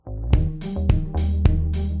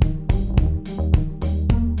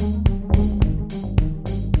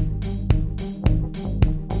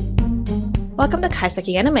Welcome to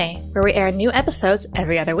Kaiseki Anime, where we air new episodes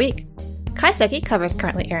every other week. Kaiseki covers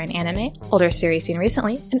currently airing anime, older series seen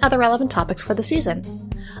recently, and other relevant topics for the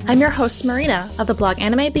season. I'm your host Marina of the blog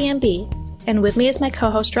Anime B&B, and with me is my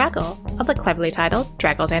co-host Draggle of the cleverly titled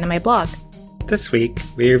Draggle's Anime blog. This week,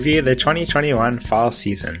 we review the 2021 fall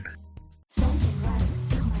season.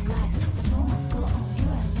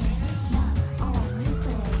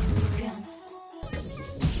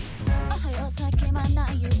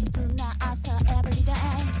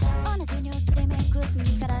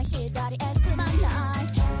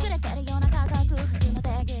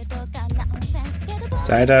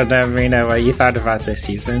 So I don't know, Marina, what you thought about this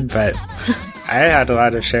season, but I had a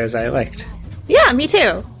lot of shows I liked. Yeah, me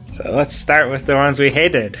too. So let's start with the ones we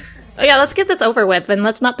hated. Oh yeah, let's get this over with, and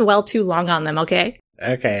let's not dwell too long on them, okay?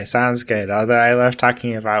 Okay, sounds good. Although I love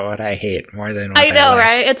talking about what I hate more than what I know, like.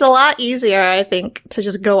 Right? It's a lot easier, I think, to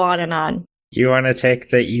just go on and on. You want to take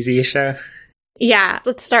the easy show? Yeah,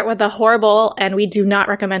 let's start with the horrible, and we do not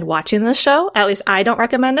recommend watching this show. At least I don't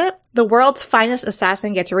recommend it. The world's finest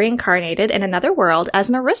assassin gets reincarnated in another world as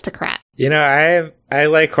an aristocrat. You know, I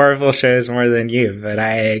like horrible shows more than you, but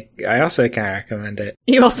I also can't recommend it.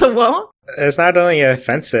 You also won't? It's not only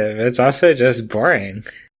offensive, it's also just boring.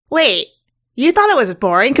 Wait, you thought it was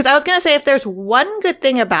boring? Because I was going to say if there's one good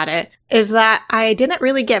thing about it is that I didn't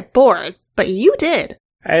really get bored, but you did.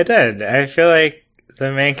 I did. I feel like the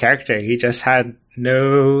main character, he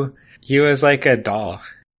was like a doll.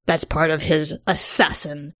 That's part of his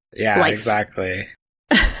assassin Yeah, life. Exactly.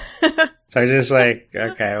 So I just like,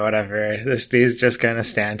 okay, whatever. This dude's just gonna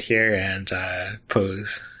stand here and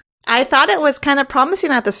pose. I thought it was kind of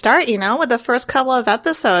promising at the start, with the first couple of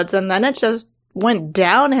episodes, and then it just went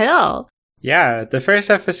downhill. Yeah, the first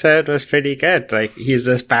episode was pretty good. Like, he's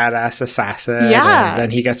this badass assassin, yeah. And then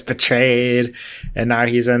he gets betrayed, and now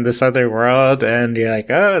he's in this other world, and you're like,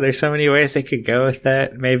 oh, there's so many ways they could go with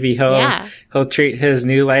it. Maybe he'll treat his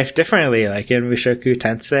new life differently, like in Mushoku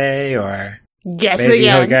Tensei, or maybe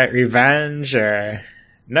he'll get revenge, or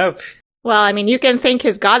nope. Well, I mean, you can thank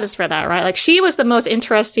his goddess for that, right? Like, she was the most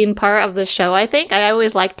interesting part of the show, I think. I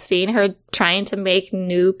always liked seeing her trying to make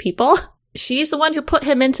new people. She's the one who put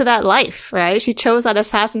him into that life, right? She chose that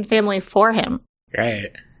assassin family for him.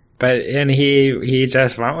 Right. And he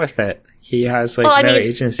just went with it. He has no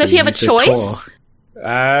agency. Does he have a choice?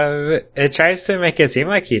 It tries to make it seem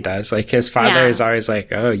like he does. Like, his father is always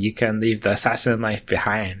like, oh, you can leave the assassin life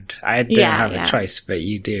behind. I didn't have a choice, but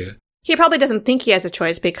you do. He probably doesn't think he has a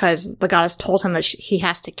choice because the goddess told him that he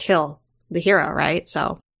has to kill the hero, right?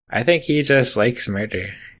 So I think he just likes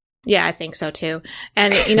murder. Yeah, I think so too.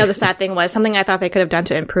 And, the sad thing was something I thought they could have done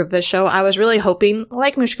to improve this show. I was really hoping,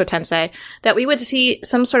 like Mushoku Tensei, that we would see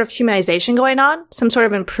some sort of humanization going on, some sort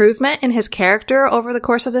of improvement in his character over the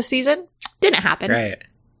course of the season. Didn't happen. Right.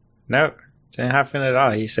 Nope. Didn't happen at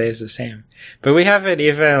all. He stays the same. But we haven't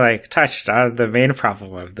even, touched on the main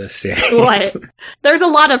problem of this series. What? There's a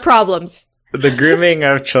lot of problems. The grooming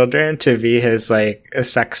of children to be his,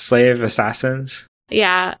 sex slave assassins.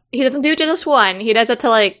 Yeah, he doesn't do just one. He does it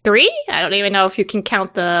to 3? I don't even know if you can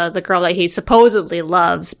count the girl that he supposedly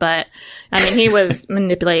loves, but I mean, he was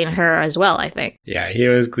manipulating her as well, I think. Yeah, he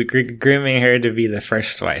was grooming her to be the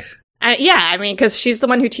first wife. Because she's the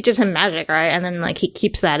one who teaches him magic, right? And then, he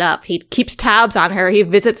keeps that up. He keeps tabs on her. He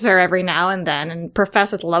visits her every now and then and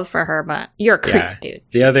professes love for her, but you're a creep, dude.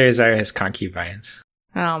 The others are his concubines.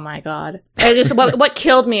 Oh my god. I just what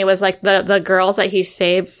killed me was the girls that he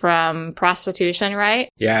saved from prostitution, right?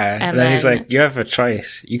 Yeah. And then he's like, you have a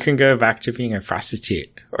choice. You can go back to being a prostitute,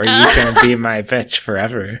 or you can be my bitch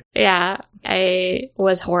forever. Yeah. I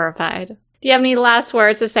was horrified. Do you have any last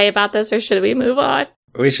words to say about this, or should we move on?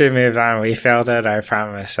 We should move on. We failed at our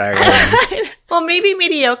promise. Well, maybe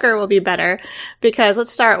mediocre will be better, because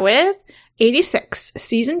let's start with 86,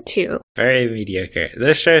 Season 2. Very mediocre.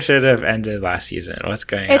 This show should have ended last season. What's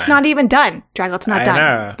going on? It's not even done. Draggle, it's not done.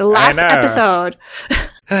 Know. The last episode.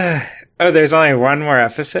 Oh, there's only one more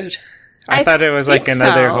episode? I thought it was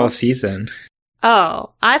another whole season.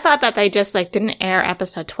 Oh, I thought that they just didn't air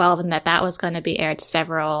episode 12 and that was going to be aired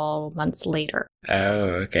several months later.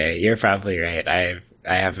 Oh, okay. You're probably right. I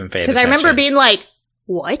haven't paid attention. Because I remember being like,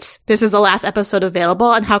 what? This is the last episode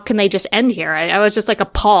available, and how can they just end here? I was just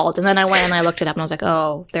appalled, and then I went and I looked it up, and I was like,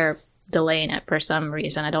 oh, they're delaying it for some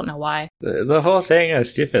reason. I don't know why. The whole thing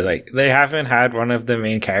is stupid. They haven't had one of the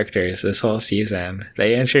main characters this whole season.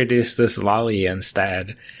 They introduced this lolly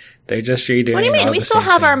instead. They're just redoing. What do you mean? We still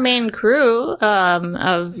have our main crew of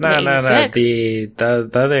No, 86. The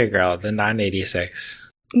other girl, the non-86.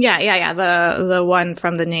 Yeah. The one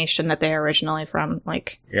from the nation that they're originally from.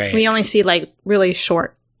 Right. We only see really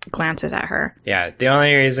short glances at her. Yeah, the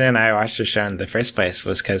only reason I watched the show in the first place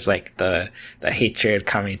was because, like, the hatred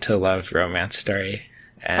coming to love romance story.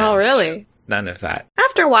 And oh, really? None of that.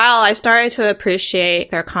 After a while, I started to appreciate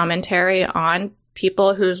their commentary on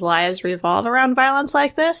people whose lives revolve around violence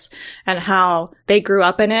like this and how they grew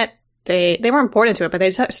up in it. They weren't born into it, but they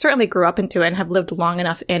certainly grew up into it and have lived long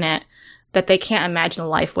enough in it that they can't imagine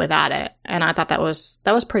life without it. And I thought that was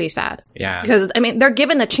pretty sad. Yeah. Because, I mean, they're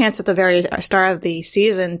given the chance at the very start of the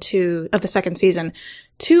second season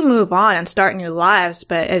to move on and start new lives,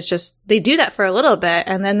 but it's just, they do that for a little bit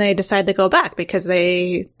and then they decide to go back because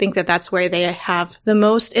they think that that's where they have the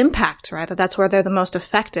most impact, right? That's where they're the most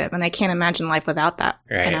effective and they can't imagine life without that.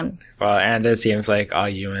 Right. And it seems like all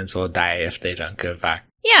humans will die if they don't go back.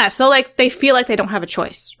 Yeah. So, like, they feel like they don't have a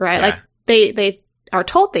choice, right? Yeah. Like, they are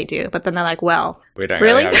told they do, but then they're like, well, we don't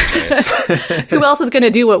really have a choice. Who else is going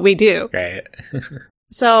to do what we do? Right.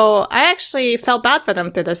 So I actually felt bad for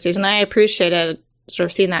them through this season. I appreciated sort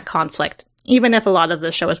of seeing that conflict, even if a lot of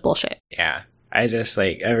the show is bullshit. Yeah. I just,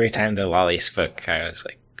 like, every time the lolly spoke, I was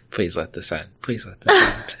like, please let this end. Please let this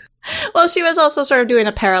end. Well, she was also sort of doing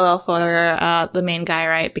a parallel for the main guy,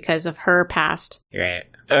 right? Because of her past. Right.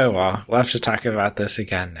 Oh, well, we'll have to talk about this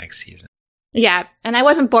again next season. Yeah. And I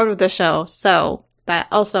wasn't bored with the show, so that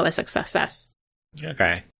also is a success.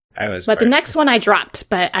 Okay. I was But bored. the next one I dropped,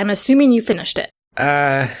 but I'm assuming you finished it.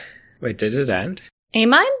 Wait, did it end?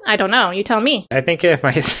 Amine? I don't know. You tell me. I think it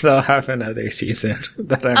might still have another season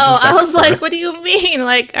that I'm I was for. like, what do you mean?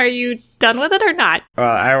 Like, are you done with it or not? Well,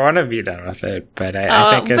 I want to be done with it, but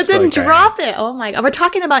I think it's but then still drop it. Oh my God. We're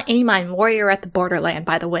talking about Amine, Warrior at the Borderland,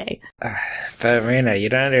 by the way. But Marina, you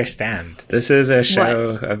don't understand. This is a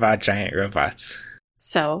show about giant robots.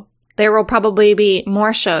 So there will probably be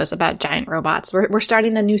more shows about giant robots. We're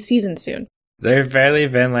starting the new season soon. There have barely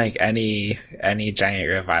been, like, any giant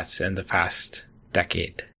robots in the past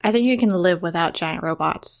decade. I think you can live without giant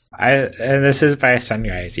robots. And this is by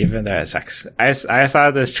Sunrise, even though it sucks. I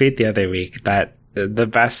saw this tweet the other week that the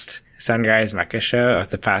best Sunrise mecha show of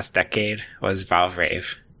the past decade was Valve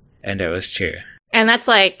Rave, and it was true. And that's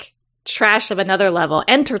like trash of another level,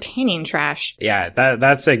 entertaining trash. Yeah,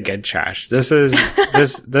 that's a good trash. This is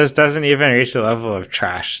this doesn't even reach the level of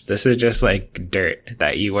trash. This is just like dirt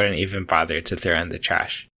that you wouldn't even bother to throw in the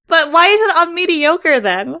trash. But why is it on mediocre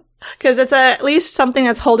then? Because it's at least something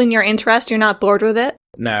that's holding your interest. You're not bored with it?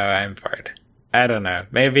 No, I'm bored. I don't know.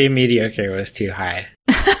 Maybe mediocre was too high.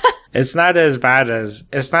 It's not as bad as...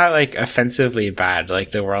 It's not, like, offensively bad,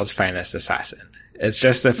 like The World's Finest Assassin. It's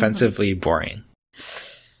just offensively boring.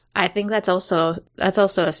 I think that's also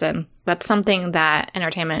a sin. That's something that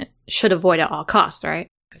entertainment should avoid at all costs, right?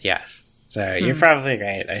 Yes. So you're probably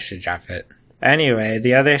right. I should drop it. Anyway,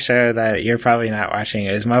 the other show that you're probably not watching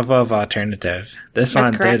is Mobile of Alternative. This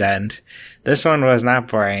one did end. This one was not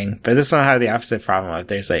boring, but this one had the opposite problem of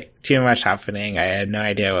there's, like, too much happening. I had no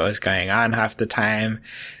idea what was going on half the time,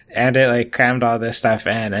 and it, like, crammed all this stuff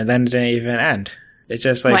in, and then it didn't even end. It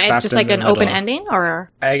just, like, stopped just in like the an middle. open ending,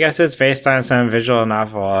 or? I guess it's based on some visual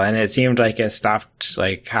novel, and it seemed like it stopped,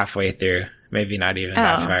 like, halfway through. Maybe not even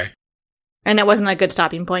that far. And it wasn't a good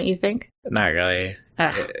stopping point, you think? Not really.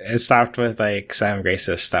 It stopped with, like, some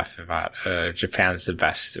racist stuff about Japan's the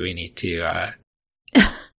best. We need to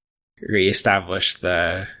reestablish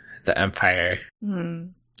the empire.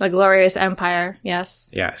 The glorious empire, yes.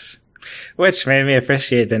 Yes. Which made me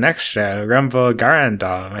appreciate the next show, Rumble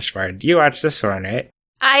Garandol, much more. You watched this one, right?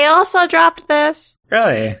 I also dropped this.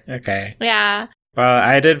 Really? Okay. Yeah. Well,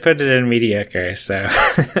 I did put it in mediocre, so...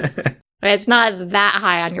 It's not that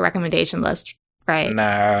high on your recommendation list, right?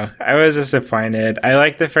 No, I was disappointed. I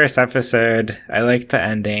liked the first episode. I liked the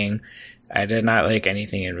ending. I did not like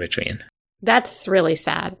anything in between. That's really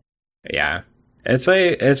sad. Yeah. It's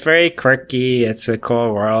very quirky. It's a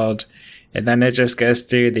cool world. And then it just goes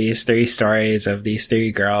through these 3 stories of these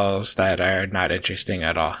 3 girls that are not interesting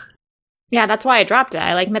at all. Yeah, that's why I dropped it.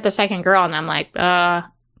 I, like, met the second girl and I'm like,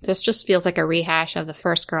 this just feels like a rehash of the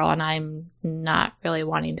first girl and I'm not really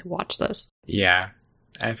wanting to watch this. Yeah,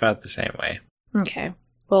 I felt the same way. Okay.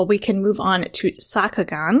 Well, we can move on to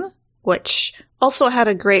Sakugan, which also had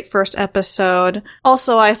a great first episode.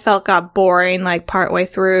 Also, I felt got boring, like, partway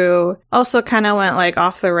through. Also kind of went, like,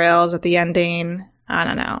 off the rails at the ending. I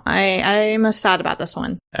don't know. I'm sad about this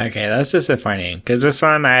one. Okay, that's disappointing, because this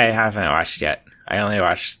one I haven't watched yet. I only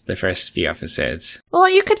watched the first few episodes. Well,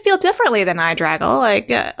 you could feel differently than I, Draggle.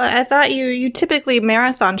 Like, I thought you typically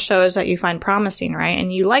marathon shows that you find promising, right?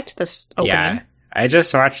 And you liked this opening. Yeah, I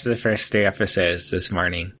just watched the first 3 episodes this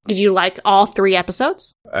morning. Did you like all 3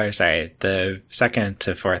 episodes? Or sorry, the 2nd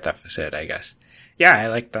to 4th episode, I guess. Yeah, I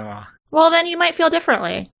liked them all. Well, then you might feel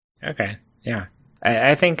differently. Okay, yeah.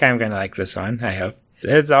 I think I'm going to like this one, I hope.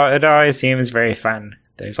 It always seems very fun.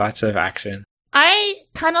 There's lots of action. I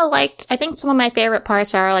think some of my favorite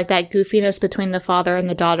parts are like that goofiness between the father and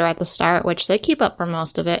the daughter at the start, which they keep up for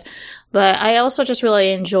most of it. But I also just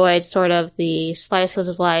really enjoyed sort of the slice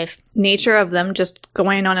of life nature of them just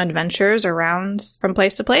going on adventures around from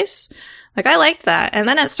place to place. Like, I liked that. And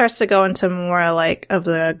then it starts to go into more like of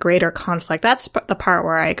the greater conflict. That's the part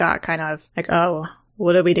where I got kind of like, oh,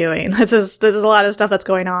 what are we doing? This is a lot of stuff that's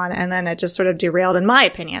going on. And then it just sort of derailed, in my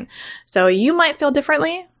opinion. So you might feel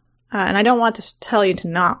differently. And I don't want to tell you to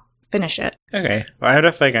not finish it. Okay. Well, I'm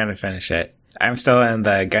definitely going to finish it. I'm still in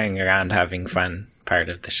the going around having fun part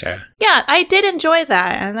of the show. Yeah, I did enjoy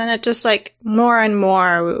that. And then it just like more and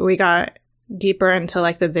more we got deeper into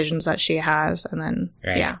like the visions that she has. And then,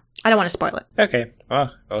 yeah, I don't want to spoil it. Okay.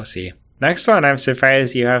 Well, we'll see. Next one, I'm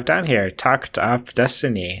surprised you have down here, Talked Up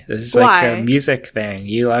Destiny. This is like a music thing.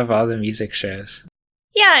 You love all the music shows.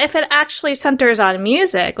 Yeah, if it actually centers on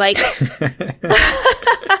music, like,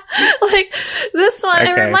 like this one,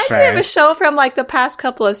 it reminds me of a show from like the past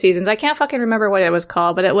couple of seasons. I can't fucking remember what it was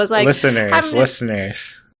called, but it was like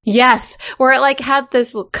listeners. Yes, where it like had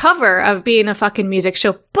this cover of being a fucking music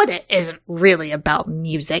show, but it isn't really about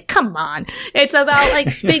music. Come on. It's about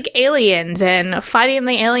like big aliens and fighting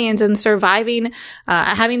the aliens and surviving,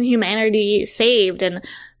 having humanity saved, and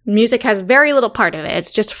music has very little part of it.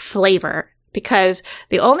 It's just flavor. Because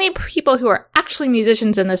the only people who are actually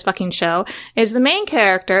musicians in this fucking show is the main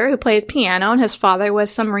character who plays piano, and his father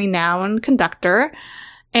was some renowned conductor.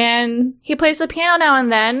 And he plays the piano now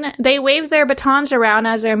and then. They wave their batons around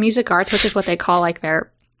as their music arts, which is what they call like those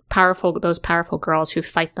powerful girls who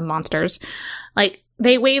fight the monsters. Like,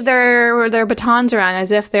 they wave their batons around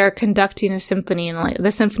as if they're conducting a symphony, and like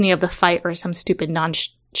the symphony of the fight or some stupid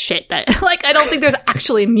shit that, like, I don't think there's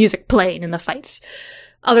actually music playing in the fights,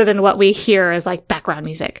 other than what we hear as like background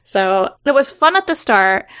music. So it was fun at the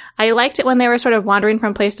start. I liked it when they were sort of wandering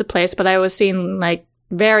from place to place, but I was seeing like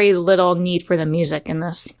very little need for the music in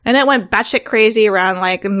this. And it went batshit crazy around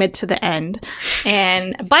like mid to the end.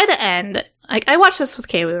 And by the end, like, I watched this with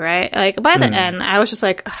Kaylu, right? Like, by the end, I was just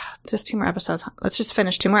like, just 2 more episodes. Let's just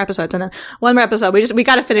finish 2 more episodes. And then 1 more episode. We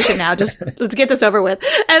gotta finish it now. Just, let's get this over with.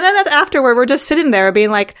 And then afterward, we're just sitting there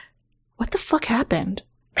being like, what the fuck happened?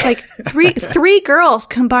 Like, three girls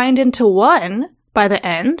combined into one by the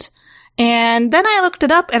end. And then I looked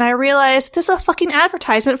it up and I realized this is a fucking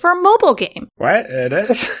advertisement for a mobile game. What? It is?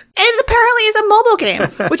 It apparently is a mobile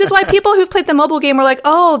game, which is why people who've played the mobile game were like,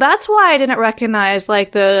 oh, that's why I didn't recognize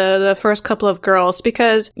like the first couple of girls,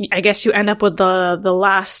 because I guess you end up with the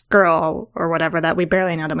last girl or whatever that we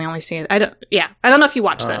barely know, that we only see. I don't know if you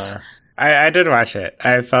watched this. I did watch it.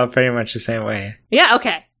 I felt pretty much the same way. Yeah.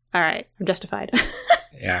 Okay. All right. I'm justified.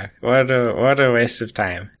 Yeah, what a waste of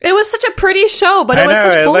time. It was such a pretty show, but it was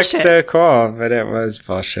such bullshit. It looked so cool, but it was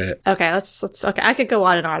bullshit. Okay, let's okay, I could go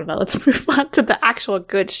on and on, but let's move on to the actual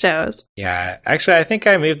good shows. Yeah, actually, I think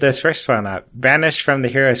I moved this first one up. Banished from the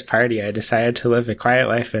hero's party, I decided to live a quiet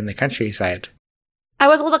life in the countryside. I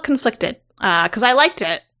was a little conflicted, because I liked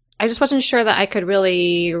it. I just wasn't sure that I could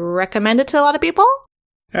really recommend it to a lot of people.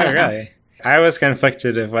 Oh, really? I was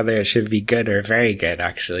conflicted of whether it should be good or very good,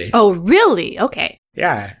 actually. Oh, really? Okay.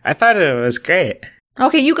 Yeah, I thought it was great.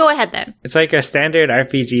 Okay, you go ahead then. It's like a standard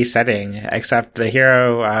RPG setting, except the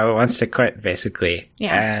hero wants to quit, basically.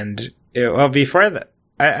 Yeah. And, before that,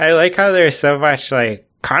 I like how there's so much, like,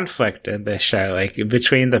 conflict in this show, like,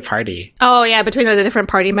 between the party. Oh, yeah, between the different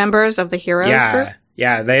party members of the heroes group?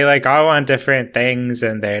 Yeah, they, like, all want different things,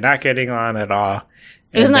 and they're not getting along at all.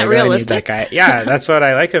 Isn't that realistic? Yeah, that's what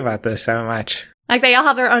I like about this so much. Like, they all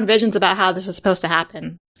have their own visions about how this was supposed to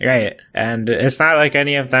happen. Right. And it's not like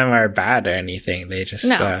any of them are bad or anything. They just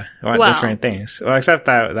want different things. Well, except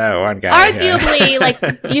that one guy. Arguably, like,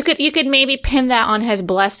 you could maybe pin that on his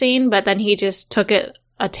blessing, but then he just took it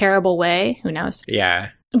a terrible way. Who knows? Yeah.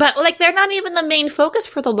 But, like, they're not even the main focus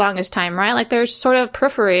for the longest time, right? Like, they're sort of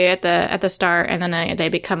periphery at the start, and then they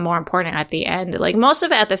become more important at the end. Like, most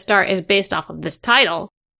of it at the start is based off of this title.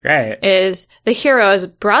 Right. Is the hero's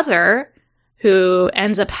brother, who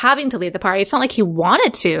ends up having to lead the party. It's not like he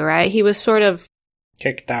wanted to, right? He was sort of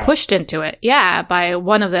kicked out, pushed into it. Yeah, by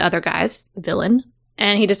one of the other guys, the villain.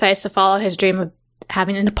 And he decides to follow his dream of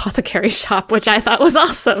having an apothecary shop, which I thought was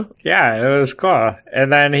awesome. Yeah, it was cool.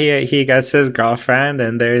 And then he gets his girlfriend,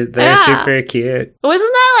 and they're super cute.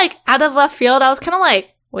 Wasn't that like out of left field? I was kind of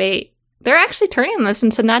like, wait, they're actually turning this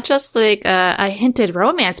into not just like a hinted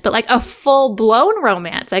romance, but like a full-blown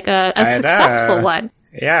romance, like a successful one.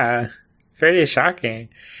 Yeah. Pretty shocking.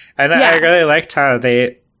 And I really liked how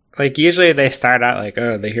they like usually they start out like,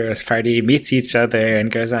 oh, the hero's party meets each other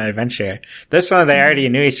and goes on an adventure. This one, they already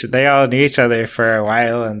they all knew each other for a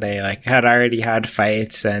while, and they like had already had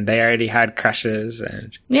fights, and they already had crushes,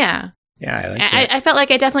 and yeah, I liked it. I felt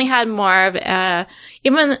like it definitely had more of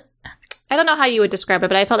even. I don't know how you would describe it,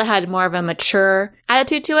 but I felt it had more of a mature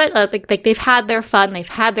attitude to it. It was like they've had their fun, they've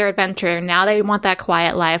had their adventure. Now they want that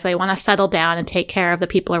quiet life. They want to settle down and take care of the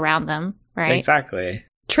people around them, right? Exactly.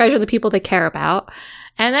 Treasure the people they care about.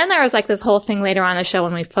 And then there was like this whole thing later on in the show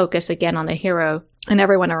when we focus again on the hero and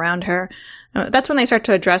everyone around her. That's when they start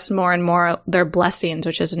to address more and more their blessings,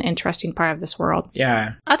 which is an interesting part of this world.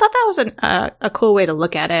 Yeah. I thought that was a cool way to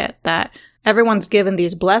look at it, that everyone's given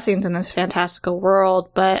these blessings in this fantastical world,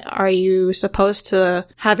 but are you supposed to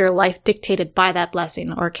have your life dictated by that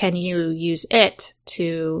blessing, or can you use it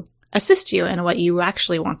to assist you in what you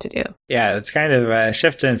actually want to do? Yeah, it's kind of a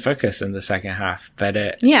shift in focus in the second half, but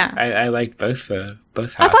I liked both halves.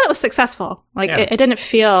 I thought it was successful. Like, it didn't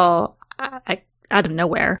feel out of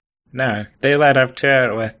nowhere. No, they led up to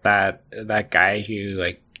it with that guy who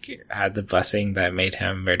like had the blessing that made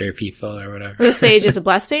him murder people or whatever. The sage is a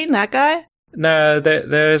blessing, that guy? No,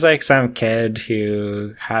 there was like some kid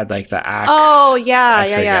who had like the axe. Oh,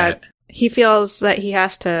 yeah. He feels that he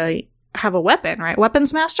has to have a weapon, right?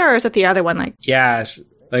 Weapons master, or is it the other one? Like, yes,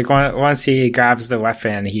 like once he grabs the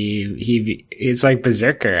weapon, he's like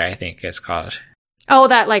berserker, I think it's called. Oh,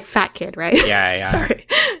 that like fat kid, right? Yeah. Sorry.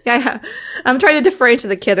 Yeah. I'm trying to differentiate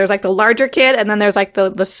the kid. There's like the larger kid, and then there's like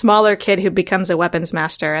the smaller kid who becomes a weapons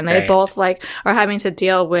master, and they both like are having to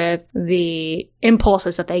deal with the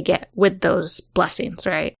impulses that they get with those blessings,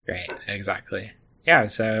 right? Right, exactly. Yeah,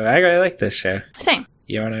 so I really like this show. Same.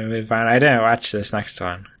 You want to move on? I didn't watch this next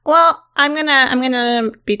one. Well, I'm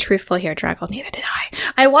gonna be truthful here, Draggle. Neither did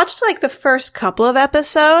I. I watched like the first couple of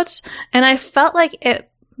episodes, and I felt like it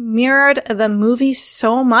mirrored the movie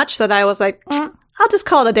so much that I was like, I'll just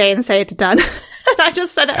call it a day and say it's done. And I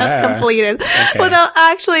just said it as completed without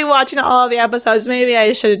actually watching all of the episodes. Maybe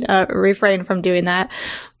I should refrain from doing that.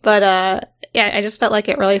 But I just felt like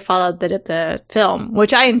it really followed the film,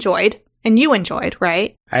 which I enjoyed. And you enjoyed,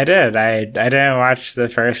 right? I did. I didn't watch the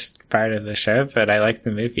first part of the show, but I liked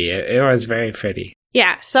the movie. It was very pretty.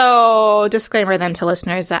 Yeah. So disclaimer then to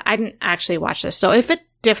listeners that I didn't actually watch this. So if it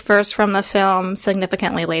differs from the film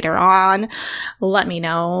significantly later on, let me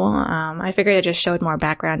know. I figured it just showed more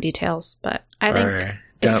background details, but I think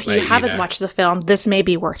if you haven't watched the film, this may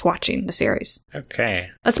be worth watching the series.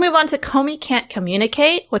 Okay. Let's move on to Comey Can't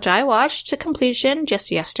Communicate, which I watched to completion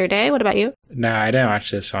just yesterday. What about you? No, I didn't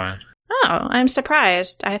watch this one. Oh, I'm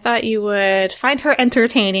surprised. I thought you would find her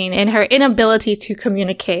entertaining in her inability to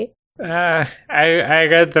communicate. I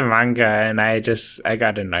read the manga and I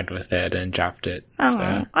got annoyed with it and dropped it. Oh, so.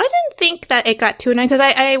 I didn't think that it got too annoying because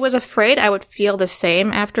I was afraid I would feel the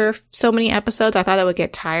same after so many episodes. I thought it would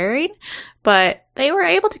get tiring, but they were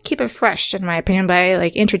able to keep it fresh, in my opinion, by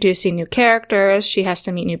like introducing new characters. She has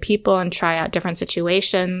to meet new people and try out different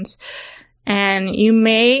situations. And you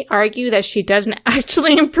may argue that she doesn't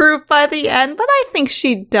actually improve by the end, but I think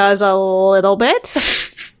she does a little bit.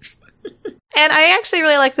 And I actually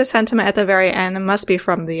really like the sentiment at the very end. It must be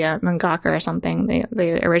from the mangaka or something,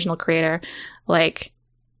 the original creator, like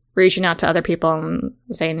reaching out to other people and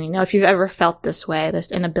saying, you know, if you've ever felt this way,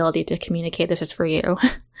 this inability to communicate, this is for you.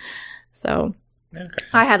 So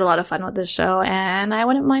I had a lot of fun with this show, and I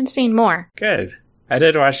wouldn't mind seeing more. Good. I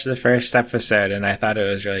did watch the first episode, and I thought it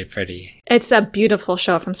was really pretty. It's a beautiful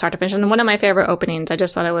show from start to finish, and one of my favorite openings. I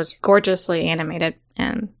just thought it was gorgeously animated,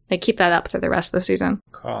 and they keep that up for the rest of the season.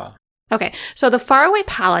 Cool. Okay, so The Faraway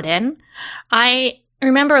Paladin, I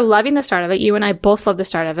remember loving the start of it. You and I both loved the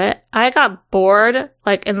start of it. I got bored,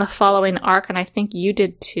 like, in the following arc, and I think you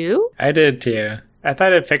did too? I did too. I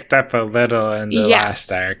thought it picked up a little in the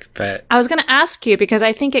last arc, but... I was going to ask you, because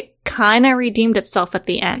I think it kind of redeemed itself at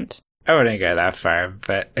the end. I wouldn't go that far,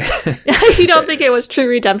 but... You don't think it was true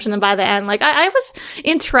redemption by the end? Like, I was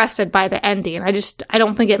interested by the ending. I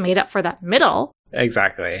don't think it made up for that middle.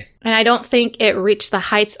 Exactly. And I don't think it reached the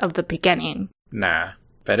heights of the beginning. Nah,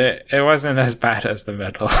 but it wasn't as bad as the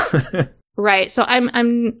middle. Right. So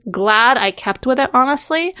I'm glad I kept with it,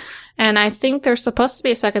 honestly. And I think there's supposed to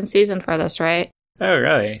be a second season for this, right? Oh,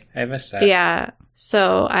 really? I missed that. Yeah.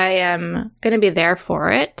 So I am going to be there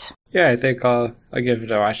for it. Yeah, I think I'll give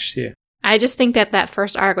it a watch too. I just think that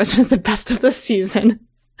first arc was one of the best of the season.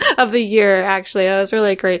 of the year, actually. It was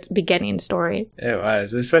really a great beginning story. It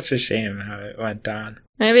was. It's such a shame how it went down.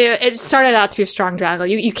 Maybe it started out too strong, Drago.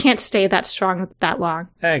 You can't stay that strong that long.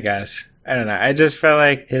 I guess. I don't know. I just feel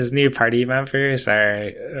like his new party members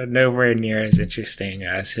are nowhere near as interesting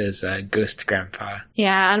as his ghost grandpa.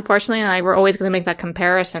 Yeah, unfortunately, we're always going to make that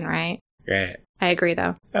comparison, right? Right. I agree,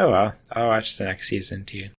 though. Oh, well. I'll watch the next season,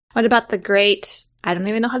 too. What about the great... I don't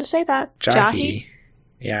even know how to say that. Jahi.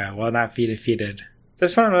 Yeah, will not be defeated.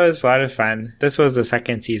 This one was a lot of fun. This was the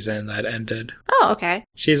second season that ended. Oh, okay.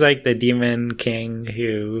 She's like the demon king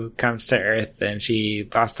who comes to Earth, and she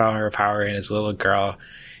lost all her power and is a little girl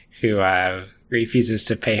who refuses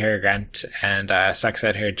to pay her rent and sucks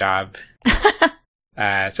at her job.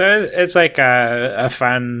 So it's like a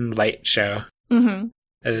fun, light show. Mm-hmm.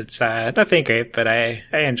 It's nothing great, but I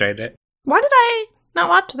enjoyed it. Why did I not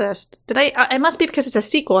watch this? Did I? It must be because it's a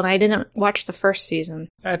sequel and I didn't watch the first season.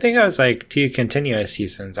 I think it was like 2 continuous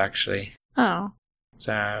seasons, actually. Oh.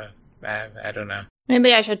 So, I don't know.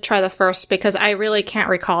 Maybe I should try the first because I really can't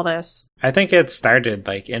recall this. I think it started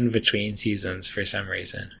like in between seasons for some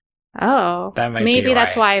reason. Oh. That might maybe be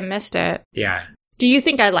that's why I missed it. Yeah. Do you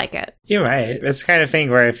think I like it? You might. It's the kind of thing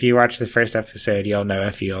where if you watch the first episode, you'll know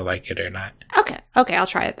if you'll like it or not. Okay, I'll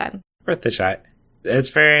try it then. Worth the shot. It's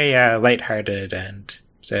very lighthearted, and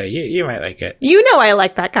so you might like it. You know I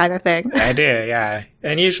like that kind of thing. I do, yeah.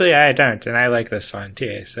 And usually I don't, and I like this one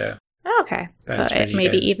too, so. Okay, so it may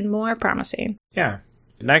be even more promising. Yeah.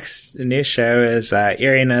 Next new show is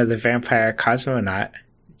Irina the Vampire Cosmonaut.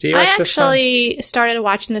 Do you watch this one? I actually started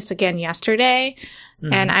watching this again yesterday,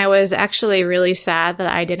 and I was actually really sad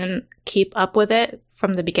that I didn't keep up with it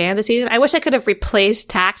from the beginning of the season. I wish I could have replaced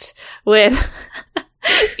Tact with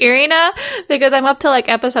Irina, because I'm up to like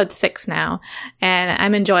episode 6 now, and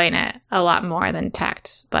I'm enjoying it a lot more than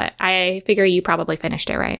Tact. But I figure you probably finished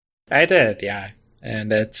it, right? I did, yeah.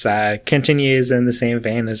 And it's continues in the same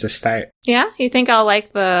vein as the start. Yeah? You think I'll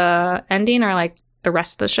like the ending or like the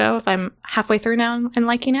rest of the show if I'm halfway through now and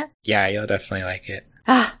liking it? Yeah, you'll definitely like it.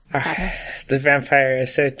 Sadness. The vampire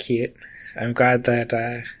is so cute. I'm glad that...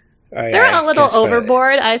 they're a little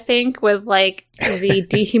overboard, I think, with like the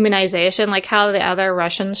dehumanization, like how the other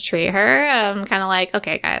Russians treat her. I'm kind of like,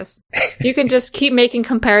 okay, guys, you can just keep making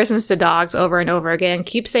comparisons to dogs over and over again.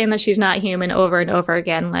 Keep saying that she's not human over and over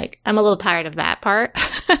again. Like, I'm a little tired of that part.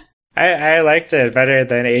 I liked it better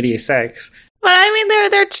than 86. But I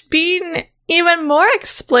mean, they're being even more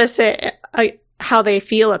explicit how they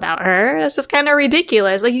feel about her. It's just kind of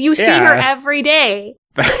ridiculous. Like, you see her every day.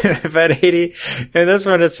 But 80, in this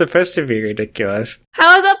one, it's supposed to be ridiculous.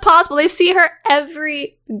 How is that possible? They see her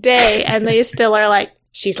every day, and they still are like,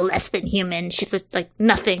 she's less than human. She's just like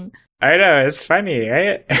nothing. I know, it's funny,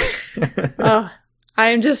 right? Oh,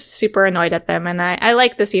 I'm just super annoyed at them, and I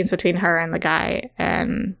like the scenes between her and the guy,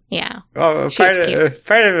 and yeah. Well, part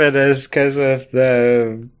of it is because of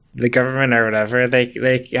the government or whatever.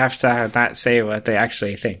 They have to not say what they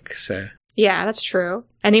actually think, so. Yeah, that's true.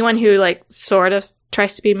 Anyone who like sort of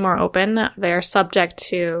tries to be more open, they're subject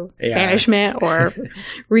to banishment or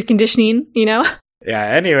reconditioning, you know? Yeah,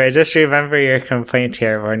 anyway, just remember your complaint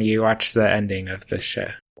here when you watch the ending of this show.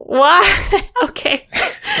 Why? Okay.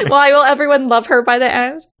 Why will everyone love her by the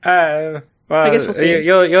end? Well, I guess we'll see.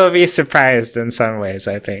 You'll be surprised in some ways,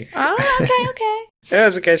 I think. Oh, okay. It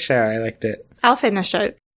was a good show. I liked it. I'll finish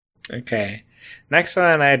it. Okay. Next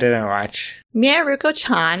one I didn't watch.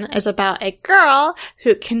 Miyaruko-chan is about a girl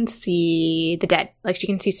who can see the dead. Like, she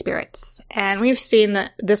can see spirits. And we've seen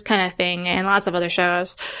this kind of thing in lots of other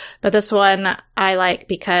shows. But this one I like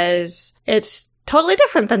because it's totally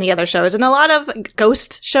different than the other shows. In a lot of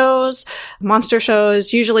ghost shows, monster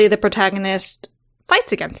shows, usually the protagonist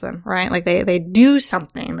fights against them, right? Like they do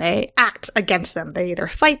something. They act against them. They either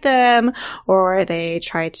fight them or they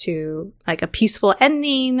try to like a peaceful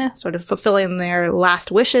ending, sort of fulfilling their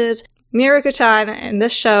last wishes. Miyaruko-chan in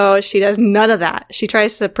this show, she does none of that. She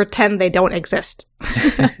tries to pretend they don't exist.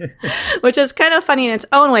 Which is kind of funny in its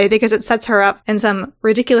own way because it sets her up in some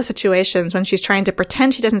ridiculous situations when she's trying to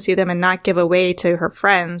pretend she doesn't see them and not give away to her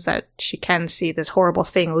friends that she can see this horrible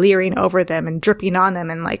thing leering over them and dripping on them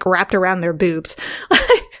and like wrapped around their boobs.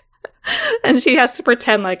 And she has to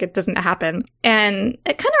pretend like it doesn't happen. And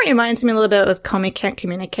it kind of reminds me a little bit with Komi Can't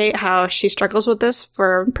Communicate, how she struggles with this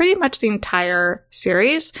for pretty much the entire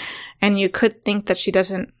series. And you could think that she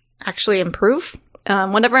doesn't actually improve.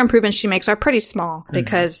 Whatever improvements she makes are pretty small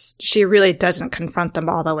because she really doesn't confront them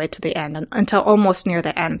all the way to the end until almost near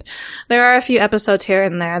the end. There are a few episodes here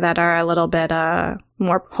and there that are a little bit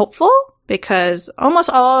more hopeful because almost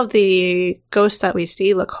all of the ghosts that we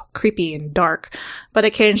see look creepy and dark, but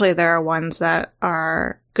occasionally there are ones that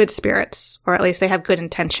are good spirits, or at least they have good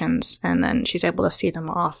intentions, and then she's able to see them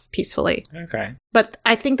off peacefully. Okay. But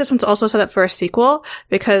I think this one's also set up for a sequel,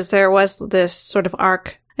 because there was this sort of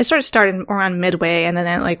arc. It sort of started around midway, and then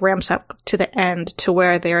it like ramps up to the end to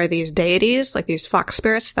where there are these deities, like these fox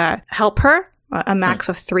spirits that help her a max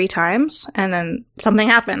of 3 times, and then something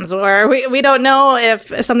happens where we don't know if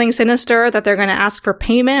something sinister that they're going to ask for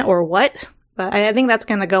payment or what, but I think that's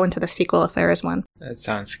going to go into the sequel if there is one. That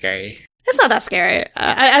sounds scary. It's not that scary.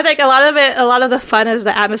 I think a lot of the fun is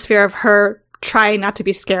the atmosphere of her trying not to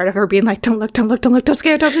be scared, of her being like, don't look, don't be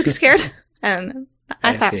scared. And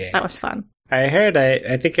I thought that was fun. I heard,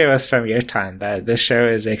 I think it was from your time, that this show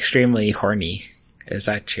is extremely horny. Is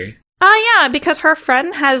that true? Yeah, because her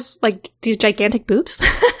friend has, like, these gigantic boobs.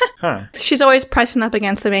 Huh. She's always pressing up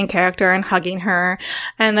against the main character and hugging her.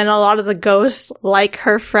 And then a lot of the ghosts like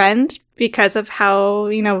her friend because of how,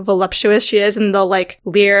 voluptuous she is. And they'll, like,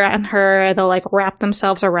 leer at her. They'll, like, wrap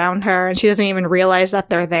themselves around her. And she doesn't even realize that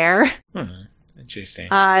they're there. Interesting.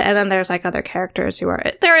 And then there's, like, other characters who are...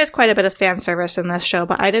 There is quite a bit of fan service in this show,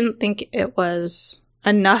 but I didn't think it was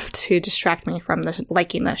enough to distract me from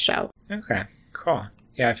liking this show. Okay, cool.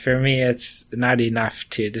 Yeah, for me, it's not enough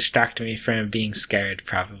to distract me from being scared,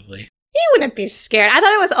 probably. You wouldn't be scared. I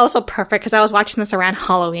thought it was also perfect because I was watching this around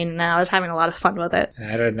Halloween and I was having a lot of fun with it.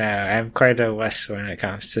 I don't know. I'm quite a wuss when it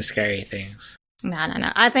comes to scary things. No.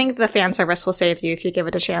 I think the fan service will save you if you give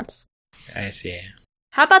it a chance. I see.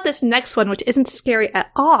 How about this next one, which isn't scary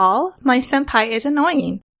at all? My senpai is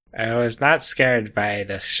annoying. I was not scared by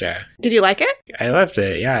this show. Did you like it? I loved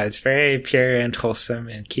it, yeah. It's very pure and wholesome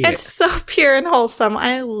and cute. It's so pure and wholesome.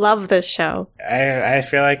 I love this show. I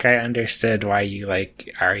feel like I understood why you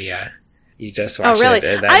like Aria. You just watched it. Oh,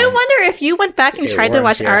 really? I wonder if you went back and tried to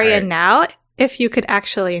watch Aria now, if you could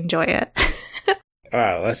actually enjoy it.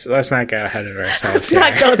 Well, let's not get ahead of ourselves. Let's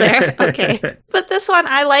not go there. Okay. But this one,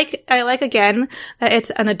 I like again that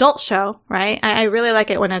it's an adult show, right? I really like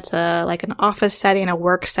it when it's like an office setting, a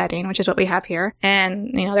work setting, which is what we have here.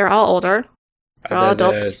 And, they're all older. They're all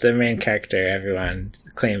adults. The main character, everyone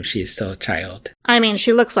claims she's still a child. I mean,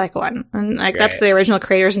 she looks like one. And that's the original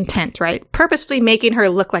creator's intent, right? Purposefully making her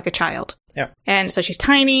look like a child. Yep. And so she's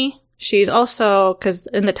tiny. She's also, because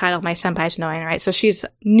in the title, my senpai's annoying, right? So she's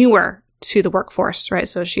newer to the workforce, right?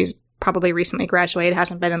 So she's probably recently graduated,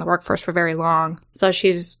 hasn't been in the workforce for very long. So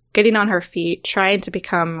she's getting on her feet, trying to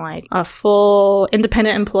become like a full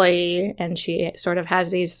independent employee. And she sort of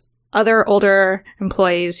has these other older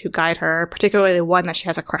employees who guide her, particularly one that she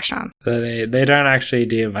has a crush on. So they don't actually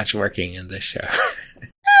do much working in this show.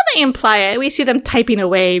 They imply it. We see them typing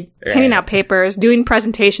away, handing out papers, doing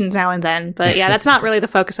presentations now and then. But yeah, that's not really the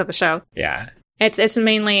focus of the show. Yeah. It's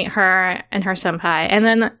mainly her and her senpai. And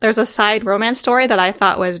then there's a side romance story that I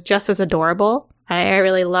thought was just as adorable. I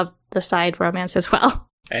really loved the side romance as well.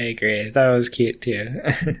 I agree. That was cute too.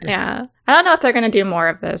 Yeah. I don't know if they're going to do more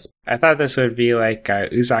of this. I thought this would be like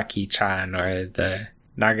Uzaki-chan or the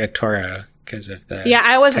Nagatoro because of the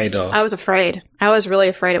title. I was afraid. I was really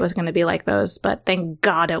afraid it was going to be like those, but thank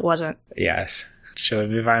God it wasn't. Yes. Shall we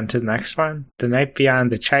move on to the next one? The Night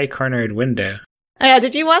Beyond the Chai-Cornered Window. Oh, yeah,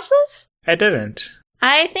 did you watch this? I didn't.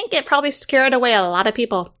 I think it probably scared away a lot of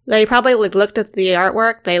people. They probably looked at the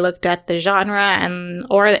artwork, they looked at the genre,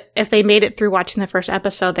 or if they made it through watching the first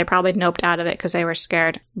episode, they probably noped out of it because they were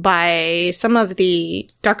scared by some of the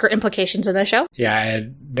darker implications in the show. Yeah, I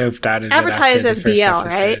had noped out of it. Advertised as BL,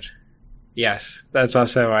 right? Yes, that's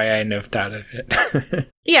also why I noped out of it.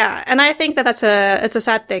 Yeah, and I think that it's a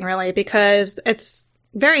sad thing, really, because it's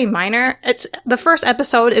very minor. It's the first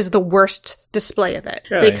episode is the worst display of it.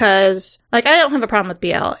 Really? Because I don't have a problem with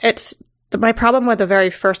BL. My problem with the very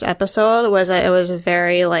first episode was that it was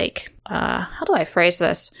very how do I phrase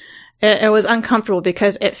this? It was uncomfortable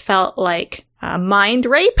because it felt like mind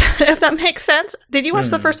rape, if that makes sense. Did you watch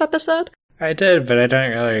the first episode? I did, but I don't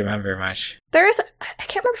really remember much. I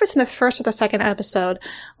can't remember if it's in the first or the second episode,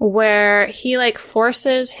 where he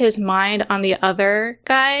forces his mind on the other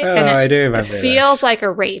guy. Oh, and I do remember. It feels like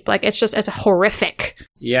a rape. It's horrific.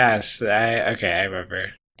 Yes, I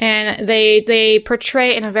remember. And they portray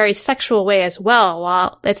it in a very sexual way as well.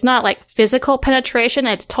 While it's not physical penetration,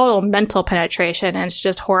 it's total mental penetration, and it's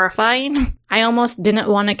just horrifying. I almost didn't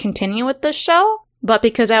want to continue with this show. But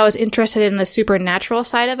because I was interested in the supernatural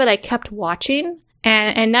side of it, I kept watching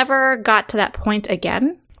and never got to that point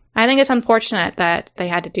again. I think it's unfortunate that they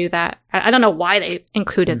had to do that. I don't know why they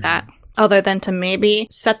included that, other than to maybe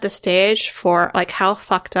set the stage for how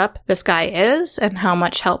fucked up this guy is and how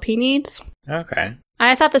much help he needs. Okay.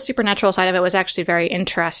 I thought the supernatural side of it was actually very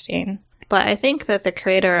interesting. but I think that the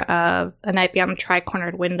creator of A Night Beyond the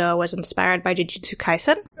Tri-Cornered Window was inspired by Jujutsu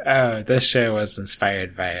Kaisen. Oh, this show was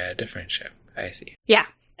inspired by a different show. I see. Yeah.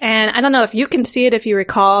 And I don't know if you can see it if you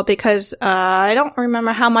recall, because I don't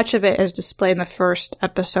remember how much of it is displayed in the first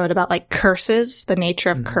episode about like curses, the nature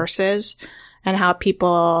of curses, and how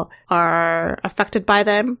people are affected by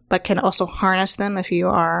them, but can also harness them if you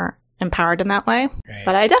are empowered in that way. Right.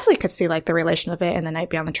 But I definitely could see like the relation of it in The Night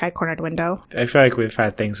Beyond the Tri-Cornered Window. I feel like we've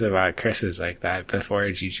had things about curses like that before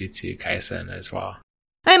Jujutsu Kaisen as well.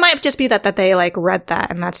 It might just be that they like read that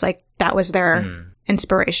and that's like, that was their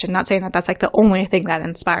inspiration. Not saying that that's like the only thing that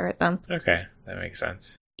inspired them. Okay, that makes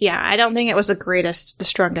sense. Yeah, I don't think it was the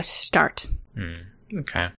strongest start.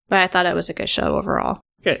 Okay. But I thought it was a good show overall.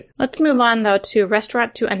 Good. Let's move on, though, to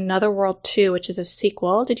Restaurant to Another World 2, which is a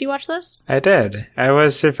sequel. Did you watch this? I did. I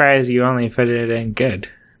was surprised you only put it in good.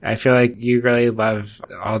 I feel like you really love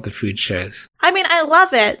all the food shows. I mean, I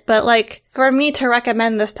love it, but like, for me to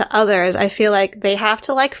recommend this to others, I feel like they have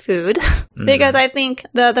to like food. Because I think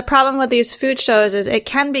the problem with these food shows is it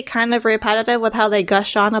can be kind of repetitive with how they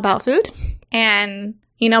gush on about food. And,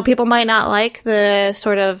 you know, people might not like the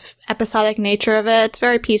sort of episodic nature of it. It's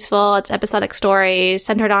very peaceful. It's episodic stories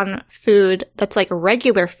centered on food that's like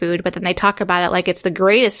regular food, but then they talk about it like it's the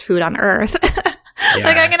greatest food on earth. Yeah.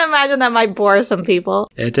 Like, I can imagine that might bore some people.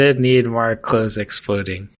 It did need more clothes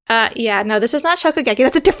exploding. Yeah, no, this is not Shokugeki.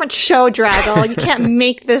 That's a different show, Draggle. You can't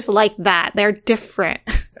make this like that. They're different.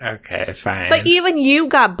 Okay, fine. But even you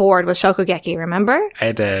got bored with Shokugeki, remember?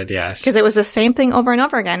 I did, yes. Because it was the same thing over and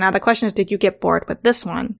over again. Now, the question is, did you get bored with this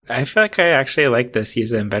one? I feel like I actually like this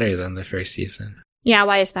season better than the first season. Yeah,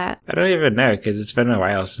 why is that? I don't even know, because it's been a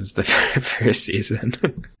while since the first season.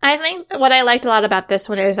 I think what I liked a lot about this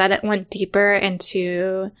one is that it went deeper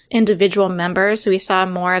into individual members. So we saw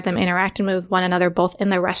more of them interacting with one another, both in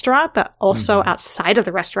the restaurant, but also outside of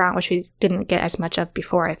the restaurant, which we didn't get as much of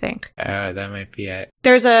before, I think. Oh, that might be it.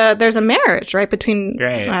 There's a marriage, right, between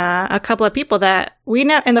a couple of people that we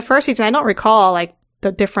know in the first season. I don't recall, like,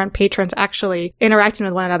 the different patrons actually interacting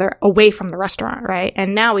with one another away from the restaurant, right?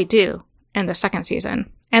 And now we do. In the second season.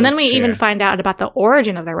 And then we even find out about the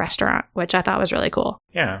origin of the restaurant, which I thought was really cool.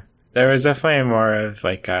 Yeah. There was definitely more of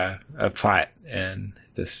like a plot in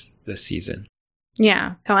this season.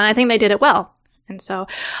 Yeah. Oh, and I think they did it well. And so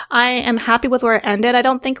I am happy with where it ended. I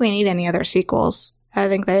don't think we need any other sequels. I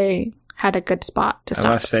think they had a good spot to stop.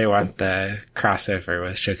 Unless they want the crossover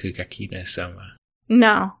with Shokugeki no Soma.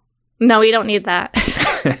 No, we don't need that.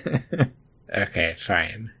 Okay,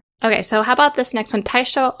 fine. Okay, so how about this next one?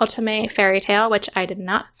 Taisho Otome Fairy Tale, which I did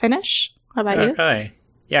not finish. How about you? Really?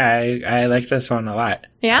 Yeah, I like this one a lot.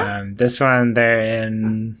 Yeah? This one, they're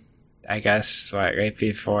in, I guess, right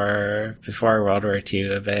before World War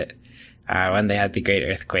II a bit, when they had the Great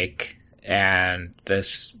Earthquake. And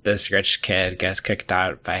this rich kid gets kicked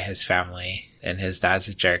out by his family, and his dad's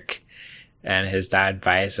a jerk. And his dad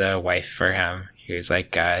buys a wife for him, who's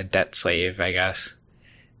like a debt slave, I guess.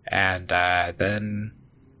 And then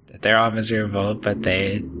they're all miserable, but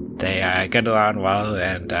they get along well,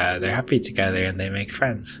 and they're happy together, and they make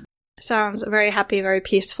friends. Sounds very happy, very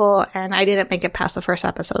peaceful, and I didn't make it past the first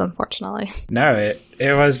episode, unfortunately. No,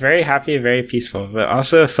 it was very happy, very peaceful, but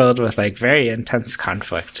also filled with like very intense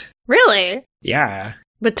conflict. Really? Yeah.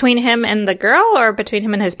 Between him and the girl, or between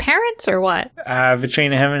him and his parents, or what?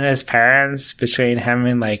 Between him and his parents, between him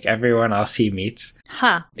and like everyone else he meets.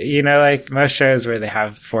 Huh. You know, like most shows where they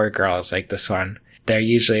have 4 girls, like this one, they're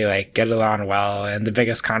usually like get along well, and the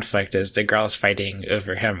biggest conflict is the girls fighting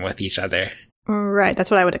over him with each other. Right,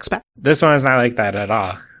 that's what I would expect. This one is not like that at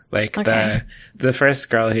all. Like the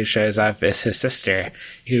first girl who shows up is his sister,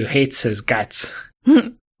 who hates his guts.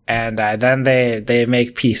 And then they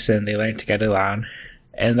make peace and they learn to get along.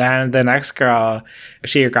 And then the next girl,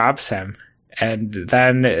 she robs him, and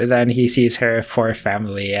then he sees her poor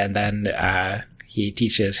family, and then he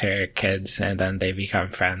teaches her kids, and then they become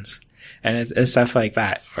friends. And it's stuff like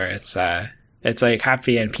that, where it's like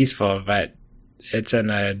happy and peaceful, but it's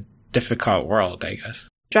in a difficult world, I guess.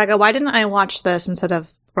 Drago, why didn't I watch this instead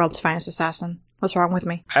of World's Finest Assassin? What's wrong with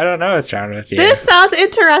me? I don't know what's wrong with you. This sounds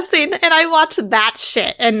interesting, and I watched that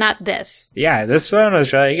shit and not this. Yeah, this one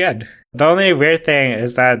was really good. The only weird thing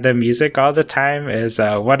is that the music all the time is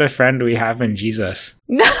What a Friend We Have in Jesus.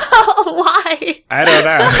 No, why? I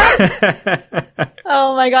don't know.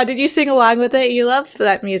 Oh my god, did you sing along with it? You love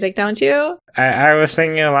that music, don't you? I was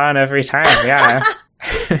singing along every time, yeah.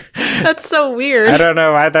 That's so weird. I don't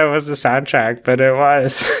know why that was the soundtrack, but it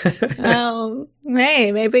was.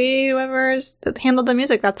 Hey, maybe whoever's handled the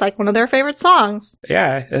music, that's like one of their favorite songs.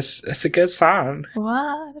 Yeah, it's a good song.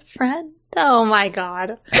 What a friend Oh my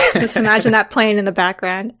god. Just imagine that playing in the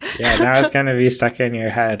background. Yeah, now it's going to be stuck in your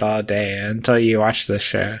head all day until you watch this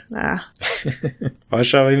show. Well,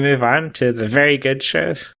 shall we move on to the very good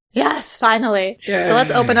shows? Yes, finally. Yeah. So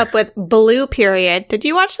let's open up with Blue Period. Did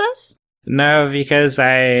you watch this? No, because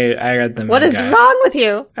I read the manga. What is wrong with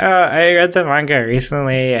you? Oh, I read the manga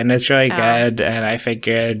recently, and it's really good, and I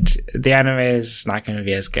figured the anime is not going to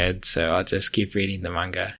be as good, so I'll just keep reading the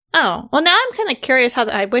manga. Oh, well now I'm kind of curious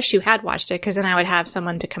I wish you had watched it, because then I would have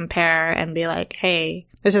someone to compare and be like, hey,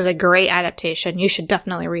 this is a great adaptation. You should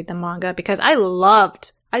definitely read the manga, because I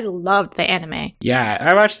loved the anime. Yeah,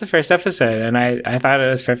 I watched the first episode and I thought it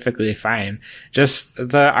was perfectly fine. Just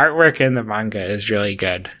the artwork in the manga is really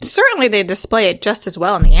good. Certainly they display it just as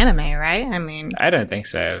well in the anime, right? I mean... I don't think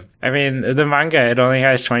so. I mean, the manga, it only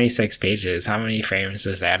has 26 pages. How many frames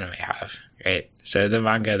does the anime have, right? So the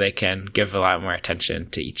manga, they can give a lot more attention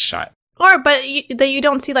to each shot. But you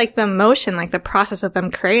don't see, like, the motion, like, the process of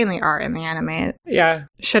them creating the art in the anime. Yeah.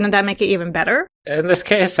 Shouldn't that make it even better? In this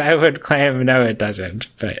case, I would claim no, it doesn't,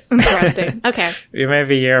 but... Interesting. Okay.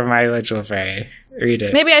 Maybe your mileage will vary. Read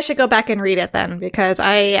it. Maybe I should go back and read it then, because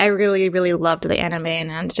I really, really loved the anime,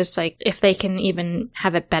 and just, like, if they can even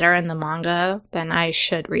have it better in the manga, then I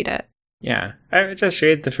should read it. Yeah. I would just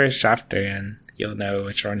read the first chapter, and you'll know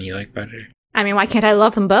which one you like better. I mean, why can't I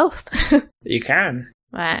love them both? You can.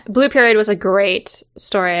 Blue Period was a great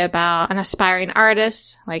story about an aspiring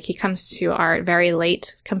artist. Like, he comes to art very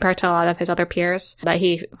late compared to a lot of his other peers, but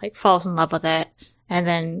he, like, falls in love with it and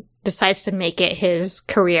then decides to make it his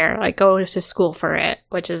career, like, go to school for it,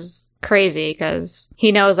 which is crazy because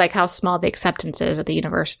he knows, like, how small the acceptance is at the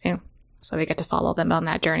university. So we get to follow them on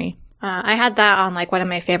that journey. I had that on, like, one of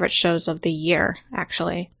my favorite shows of the year,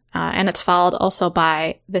 actually. And it's followed also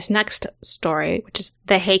by this next story, which is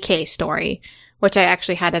the Heike story, which I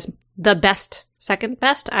actually had as the best, second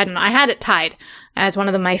best. I don't know. I had it tied as one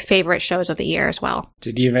of my favorite shows of the year as well.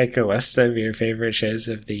 Did you make a list of your favorite shows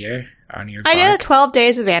of the year on your blog? I did 12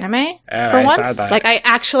 Days of Anime for once. Saw that. Like, I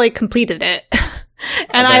actually completed it.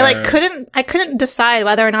 And I couldn't decide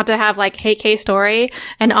whether or not to have, like, Heike Story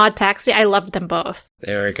and Odd Taxi. I loved them both.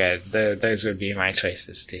 They were good. Those would be my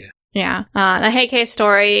choices too. Yeah. The Heike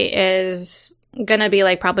Story is gonna be,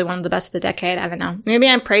 like, probably one of the best of the decade. I don't know. Maybe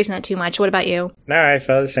I'm praising it too much. What about you? No, I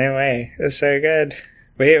felt the same way. It was so good.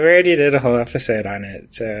 We already did a whole episode on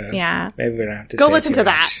it, so yeah, maybe we don't have to go listen to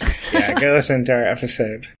that. Yeah, go listen to our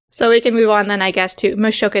episode. So we can move on then, I guess, to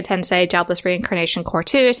Mushoku Tensei Jobless Reincarnation Core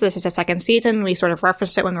 2. So this is the second season. We sort of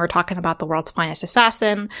referenced it when we were talking about the world's finest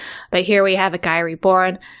assassin. But here we have a guy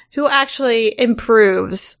reborn who actually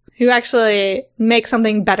improves, who actually makes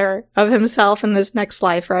something better of himself in this next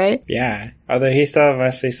life, right? Yeah. Although he still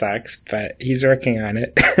mostly sucks, but he's working on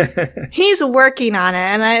it. He's working on it,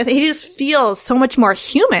 and he just feels so much more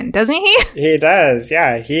human, doesn't he? He does,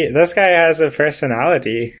 yeah. This guy has a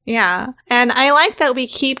personality. Yeah. And I like that we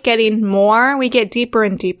keep getting more. We get deeper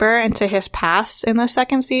and deeper into his past in the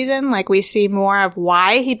second season. Like, we see more of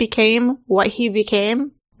why he became what he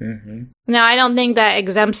became. Mm-hmm. Now, I don't think that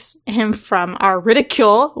exempts him from our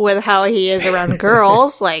ridicule with how he is around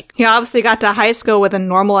girls. Like, he obviously got to high school with a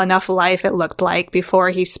normal enough life, it looked like, before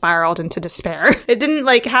he spiraled into despair. It didn't,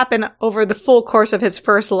 like, happen over the full course of his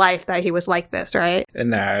first life that he was like this, right?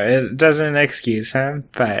 No, it doesn't excuse him,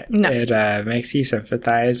 but it makes you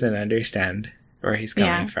sympathize and understand where he's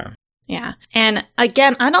coming from. Yeah. And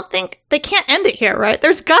again, I don't think they can't end it here, right?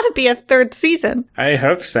 There's got to be a third season. I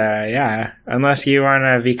hope so, yeah. Unless you want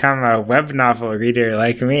to become a web novel reader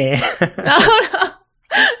like me. Oh,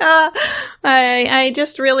 no. I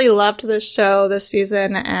just really loved this show this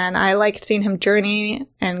season, and I liked seeing him journey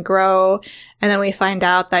and grow. And then we find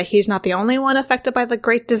out that he's not the only one affected by the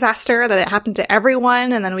great disaster, that it happened to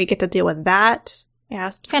everyone, and then we get to deal with that. Yeah,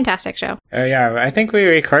 it's a fantastic show. Oh, yeah. I think we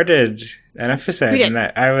recorded an episode, and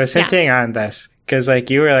I was hinting on this, because, like,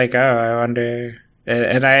 you were like, oh, I wonder...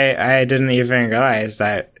 And I didn't even realize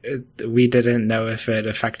that we didn't know if it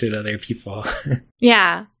affected other people.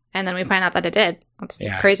 Yeah, and then we find out that it did. That's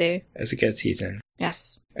crazy. It was a good season.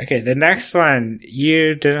 Yes. Okay, the next one,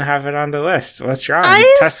 you didn't have it on the list. What's wrong?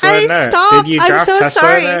 Tesla Note. Stopped. Did you drop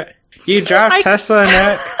Tesla Note? You dropped Tesla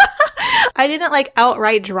Note? I didn't, like,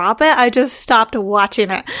 outright drop it. I just stopped watching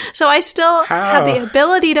it. So I still have the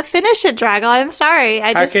ability to finish it, Drago. I'm sorry.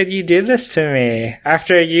 How could you do this to me?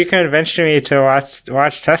 After you convinced me to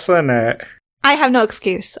watch Tesla Note. I have no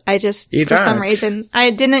excuse. Some reason,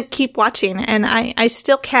 I didn't keep watching. And I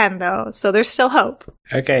still can, though. So there's still hope.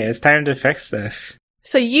 Okay, it's time to fix this.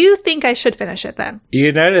 So you think I should finish it then?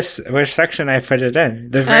 You notice which section I put it in.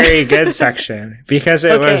 The very good section. Because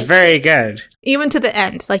it was very good. Even to the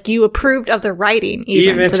end. Like, you approved of the writing.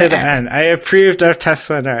 Even to the end. I approved of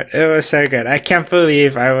Tesla Note. It was so good. I can't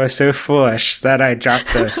believe I was so foolish that I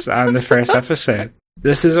dropped this on the first episode.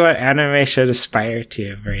 This is what anime should aspire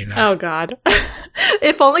to, Marina. Oh, God.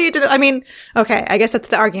 If only you didn't... I mean, okay, I guess that's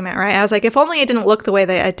the argument, right? I was like, if only it didn't look the way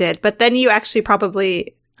that it did. But then you actually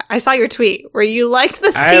probably... I saw your tweet where you liked the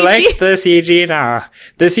CG. I like the CG now.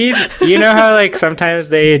 The CG, you know how like sometimes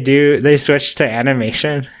they switch to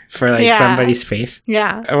animation for like somebody's face?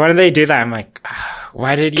 Yeah. When they do that, I'm like,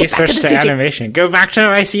 why did you switch to animation? Go back to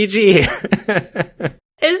my CG.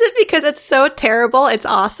 Is it because it's so terrible? It's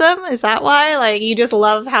awesome? Is that why? Like, you just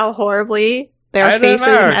love how horribly their faces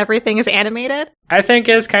and everything is animated? I think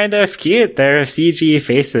it's kind of cute, their CG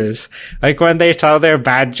faces. Like when they tell their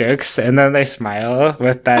bad jokes and then they smile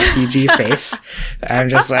with that CG face. I'm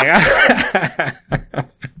just like...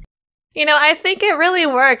 You know, I think it really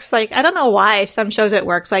works. Like, I don't know why some shows it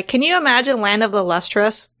works. Like, can you imagine Land of the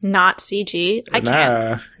Lustrous not CG? I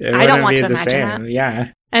can't. No, I don't want to imagine that.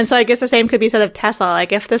 Yeah. And so I guess the same could be said of Tesla.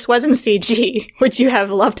 Like, if this wasn't CG, would you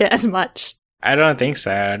have loved it as much? I don't think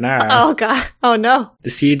so, no. Oh, God. Oh, no.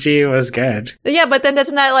 The CG was good. Yeah, but then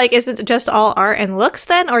doesn't that, like, is it just all art and looks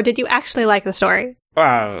then? Or did you actually like the story?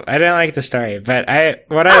 Wow, I didn't like the story, but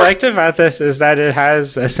what I liked about this is that it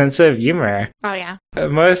has a sense of humor. Oh, yeah.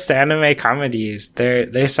 Most anime comedies,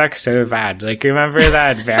 they suck so bad. Like, remember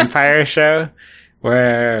that vampire show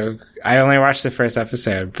where I only watched the first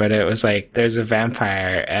episode, but it was like, there's a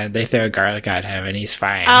vampire and they throw garlic at him and he's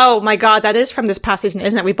fine. Oh my God, that is from this past season,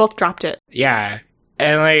 isn't it? We both dropped it. Yeah.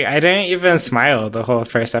 And like, I didn't even smile the whole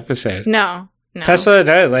first episode. No. Tesla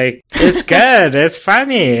Note, like, it's good. It's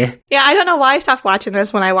funny. Yeah, I don't know why I stopped watching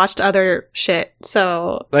this when I watched other shit,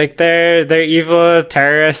 so... Like, their evil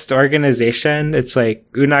terrorist organization, it's like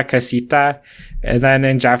Una Casita, and then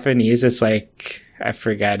in Japanese, it's like, I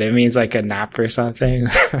forget, it means like a nap or something.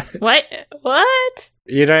 What?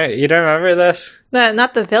 You don't remember this? No,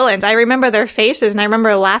 not the villains. I remember their faces, and I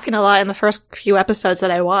remember laughing a lot in the first few episodes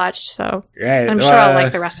that I watched, so... Right. I'm sure I'll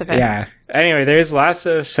like the rest of it. Yeah. Anyway, there's lots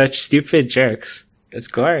of such stupid jokes. It's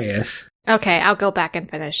glorious. Okay, I'll go back and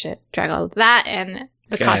finish it. Drago. That and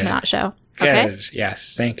the Cosmonaut Show. Okay? Good.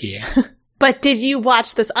 Yes, thank you. But did you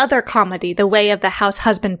watch this other comedy, The Way of the House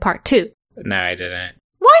Husband Part 2? No, I didn't.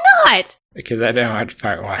 Why not? Because I didn't watch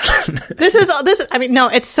Part 1. This is, I mean, no,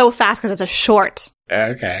 it's so fast because it's a short.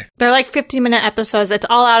 Okay. They're like 15-minute episodes. It's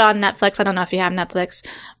all out on Netflix. I don't know if you have Netflix,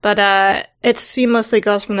 but it seamlessly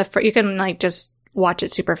goes from you can like just watch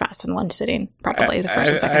it super fast in one sitting, probably the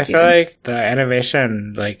first and second season. I feel like the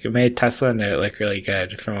animation like made Tesla Note look really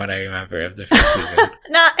good from what I remember of the first season.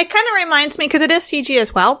 No, it kind of reminds me because it is CG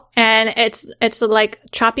as well, and it's like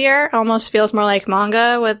choppier, almost feels more like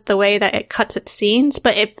manga with the way that it cuts its scenes.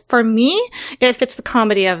 But for me, it fits the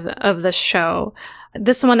comedy of the show.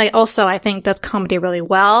 This one I think does comedy really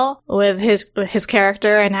well with his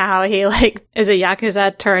character and how he like is a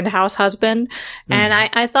Yakuza turned house husband. Mm. And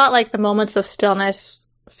I thought like the moments of stillness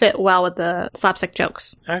fit well with the slapstick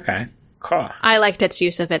jokes. Okay, cool. I liked its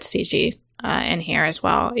use of its CG in here as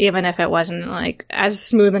well, even if it wasn't like as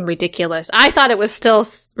smooth and ridiculous. I thought it was still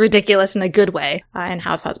ridiculous in a good way in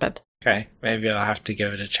House Husband. Okay, maybe I'll have to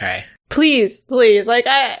give it a try. Please. Like,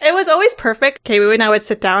 it was always perfect. Katie and I would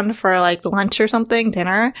sit down for like lunch or something,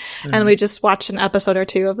 dinner, and we just watched an episode or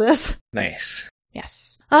two of this. Nice.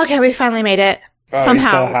 Yes. Okay, we finally made it. Well,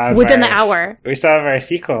 somehow, within the hour. We still have our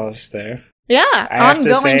sequels, though. Yeah, I have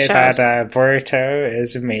to say shows. that Boruto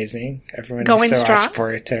is amazing. Everyone going needs to strong? watch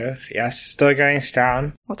Boruto. Yes, still going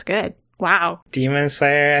strong. That's good. Wow. Demon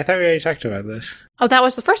Slayer, I thought we already talked about this. Oh, that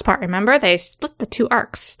was the first part, remember? They split the two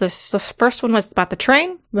arcs. The first one was about the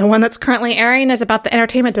train. The one that's currently airing is about the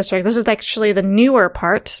entertainment district. This is actually the newer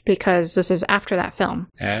part because this is after that film.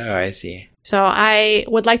 Oh, I see. So I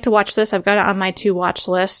would like to watch this. I've got it on my to-watch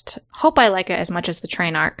list. Hope I like it as much as the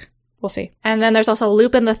train arc. We'll see. And then there's also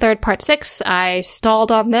Lupin the Third Part 6. I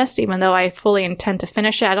stalled on this, even though I fully intend to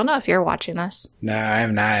finish it. I don't know if you're watching this. No,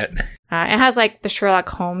 I'm not. It has like the Sherlock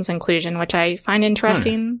Holmes inclusion, which I find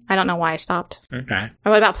interesting. I don't know why I stopped. Okay.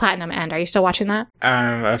 Or what about Platinum End? Are you still watching that?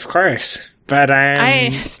 Of course. But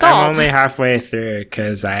I'm only halfway through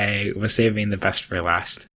because I was saving the best for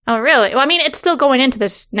last. Oh, really? Well, I mean, it's still going into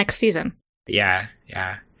this next season. Yeah.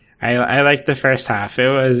 I liked the first half. It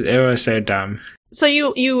was so dumb. So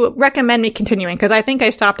you recommend me continuing? Because I think I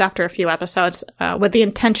stopped after a few episodes with the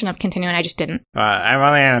intention of continuing. I just didn't. Well, I'm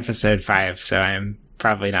only on episode 5, so I'm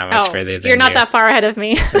probably not much further than you're not that far ahead of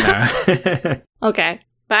me. No. Okay.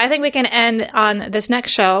 But I think we can end on this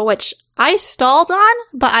next show, which I stalled on,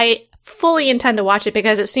 but I fully intend to watch it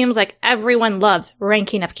because it seems like everyone loves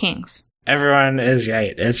Ranking of Kings. Everyone is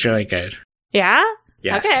right. It's really good. Yeah?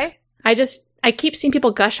 Yes. Okay. I keep seeing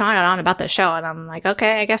people gush on and on about the show, and I'm like,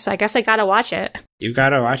 okay, I guess I gotta watch it. You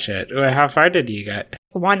gotta watch it. Wait, how far did you get?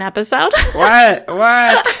 1 episode. What?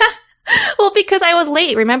 Well, because I was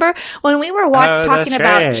late. Remember when we were talking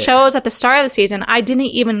about shows at the start of the season? I didn't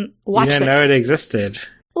even watch this. You didn't know it existed.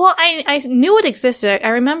 Well, I knew it existed.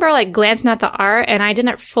 I remember like glancing at the art, and I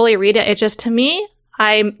didn't fully read it. It just, to me,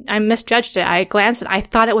 I misjudged it. I glanced at it. I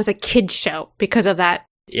thought it was a kid's show because of that.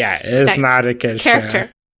 Yeah, it's not a kid's character.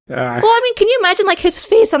 Show. Well, I mean, can you imagine like his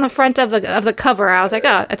face on the front of the cover? I was like,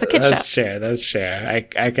 oh, it's a kid's show. That's true.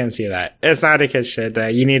 I can see that. It's not a kid's show, though.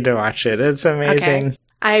 You need to watch it. It's amazing. Okay.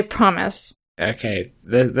 I promise. Okay,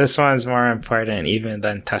 this one's more important even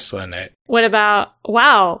than Tesla Note. What about,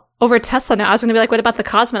 over Tesla Note? I was going to be like, what about the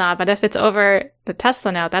Cosmonaut? But if it's over the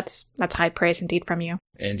Tesla Note, that's high praise indeed from you.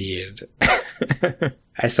 Indeed.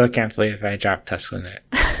 I still can't believe I dropped Tesla Note.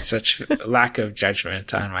 Such lack of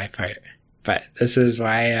judgment on my part. But this is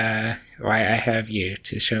why I have you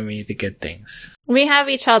to show me the good things. We have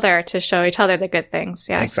each other to show each other the good things,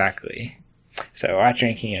 yes. Exactly. So watch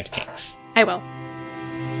Ranking of Kings. I will.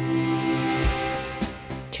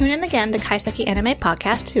 Tune in again to Kaiseki Anime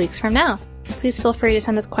Podcast 2 weeks from now. Please feel free to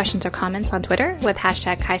send us questions or comments on Twitter with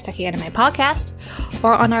hashtag Kaiseki Anime Podcast,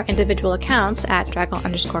 or on our individual accounts at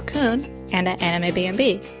Draggle_Kun and at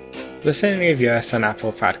AnimeBnB. Listen and review us on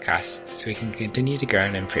Apple Podcasts so we can continue to grow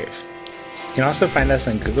and improve. You can also find us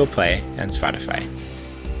on Google Play and Spotify.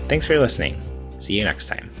 Thanks for listening. See you next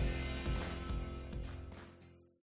time.